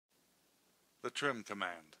trim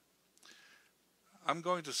command. I'm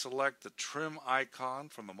going to select the trim icon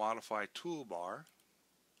from the Modify toolbar,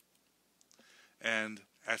 and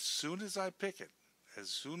as soon as I pick it, as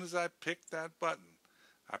soon as I pick that button,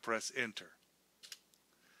 I press enter.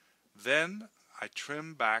 Then I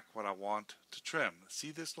trim back what I want to trim.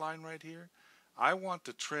 See this line right here? I want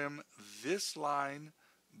to trim this line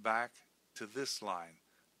back to this line,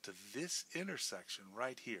 to this intersection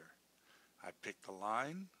right here. I pick the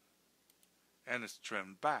line and it's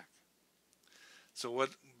trimmed back. So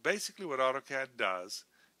basically what AutoCAD does,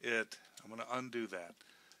 I'm going to undo that.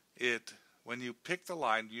 When you pick the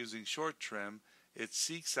line using short trim, it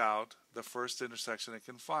seeks out the first intersection it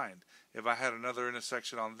can find. If I had another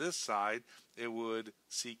intersection on this side, it would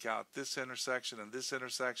seek out this intersection,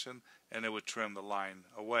 and it would trim the line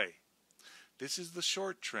away. This is the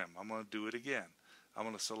short trim. I'm going to do it again. I'm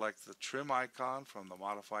going to select the trim icon from the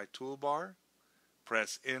Modify toolbar,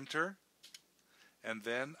 press enter, and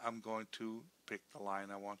then I'm going to pick the line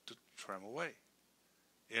I want to trim away.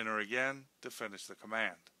 Enter again to finish the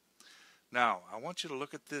command. Now, I want you to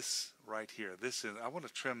look at this right here. I want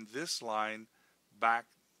to trim this line back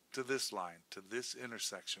to this line, to this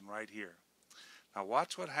intersection right here. Now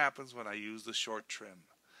watch what happens when I use the short trim.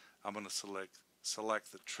 I'm going to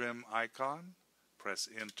select the trim icon, press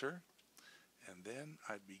enter, and then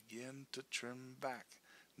I begin to trim back.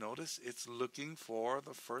 Notice it's looking for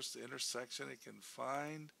the first intersection it can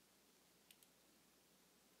find.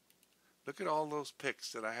 Look at all those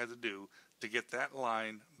picks that I had to do to get that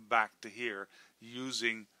line back to here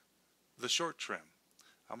using the short trim.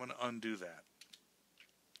 I'm going to undo that.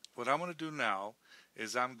 What I'm going to do now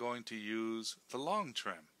is I'm going to use the long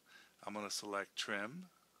trim. I'm going to select trim,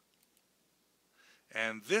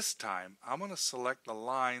 and this time I'm going to select the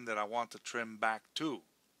line that I want to trim back to.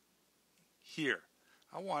 Here,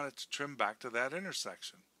 I want it to trim back to that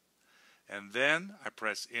intersection. And then I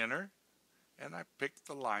press enter and I pick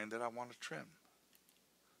the line that I want to trim.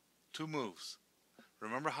 2 moves.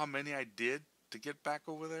 Remember how many I did to get back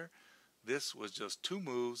over there? This was just 2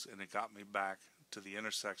 moves and it got me back to the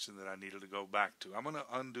intersection that I needed to go back to. I'm going to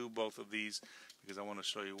undo both of these because I want to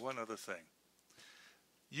show you one other thing.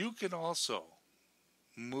 You can also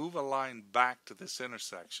move a line back to this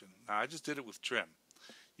intersection. Now I just did it with trim.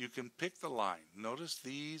 You can pick the line. Notice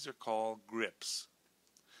these are called grips.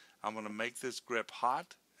 I'm going to make this grip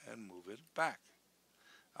hot and move it back.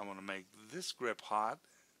 I'm going to make this grip hot,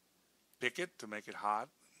 pick it to make it hot,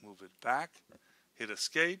 move it back, hit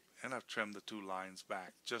escape, and I've trimmed the 2 lines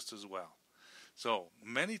back just as well. So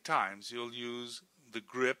many times you'll use the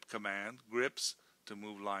grip command, grips, to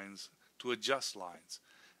move lines, to adjust lines.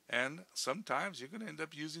 And sometimes you're going to end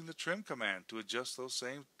up using the trim command to adjust those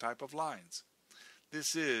same type of lines.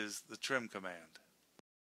 This is the trim command.